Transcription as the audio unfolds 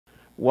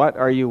What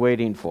are you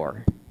waiting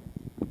for?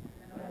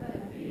 Let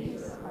the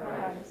peace of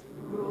Christ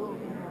rule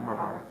in our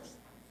hearts.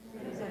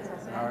 Since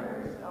as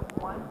members of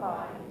one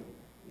body,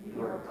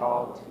 you are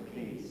called to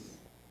peace,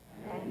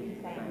 and be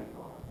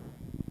thankful.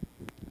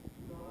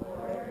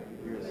 Lord,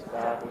 you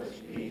establish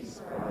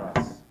peace for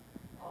us.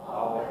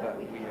 All that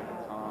we have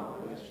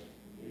accomplished,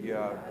 you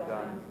have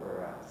done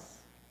for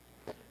us.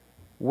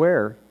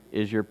 Where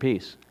is your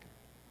peace?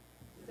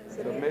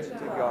 Submit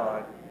to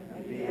God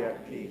and be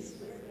at peace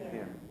with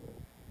Him.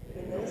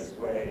 In this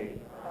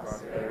way,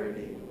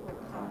 prosperity will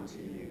come to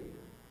you.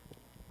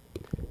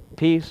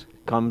 Peace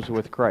comes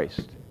with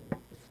Christ.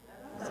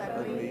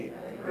 Suddenly,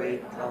 a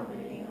great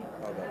company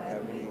of the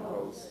heavenly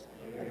host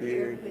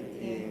appeared with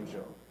the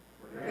angel,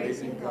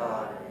 praising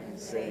God and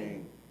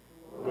saying,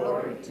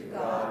 Glory to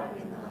God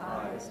in the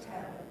highest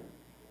heaven,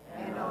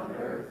 and on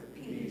earth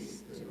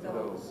peace to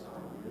those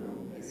on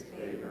whom His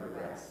favor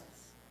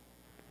rests.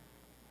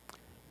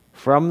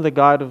 From the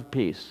God of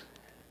peace.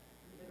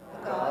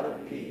 The God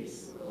of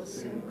peace will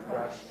soon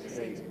crush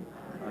Satan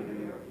under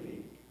your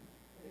feet.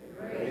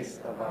 The grace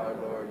of our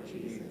Lord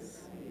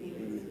Jesus be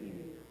with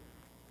you.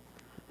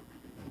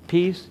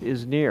 Peace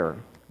is near.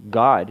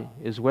 God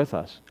is with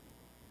us.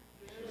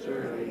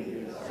 Surely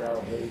His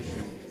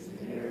salvation is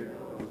near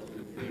those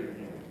who fear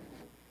Him,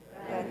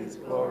 that His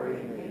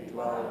glory may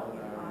dwell in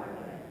our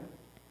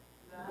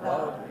land.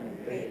 Love and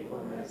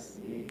faithfulness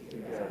meet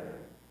together.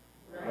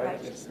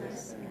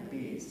 Righteousness and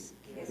peace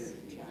kiss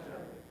each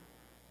other.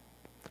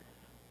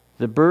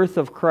 The birth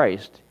of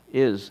Christ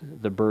is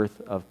the birth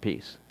of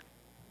peace.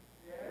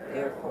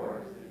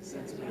 Therefore,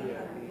 since we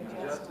have been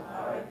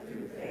justified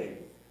through faith,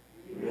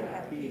 we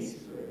have peace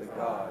with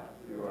God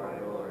through our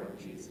Lord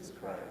Jesus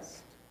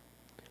Christ.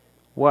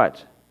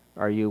 What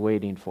are you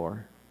waiting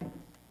for?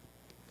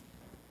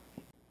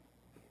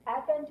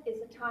 Advent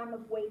is a time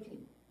of waiting.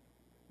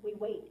 We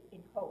wait in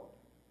hope.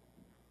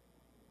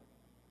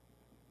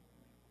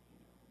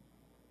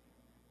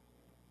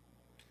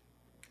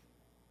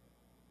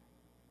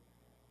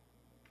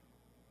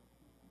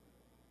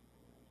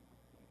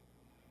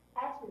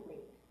 As we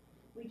wait,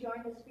 we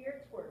join the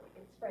Spirit's work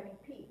in spreading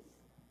peace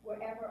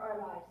wherever our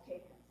lives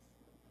take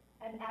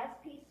us. And as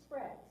peace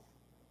spreads,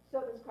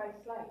 so does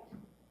Christ's light.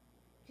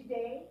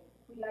 Today,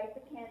 we light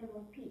the candle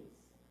of peace.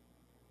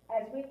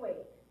 As we wait,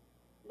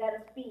 let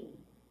us be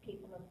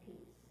people of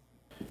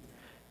peace.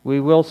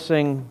 We will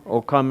sing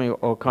O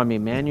Come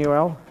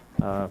Emmanuel,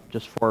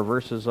 just 4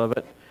 verses of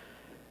it.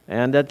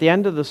 And at the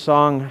end of the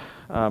song,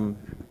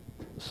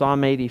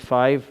 Psalm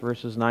 85,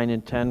 verses 9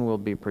 and 10 will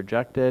be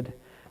projected.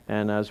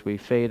 And as we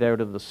fade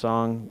out of the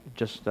song,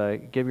 just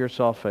give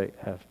yourself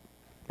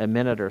a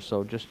minute or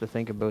so just to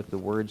think about the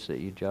words that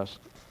you just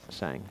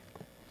sang.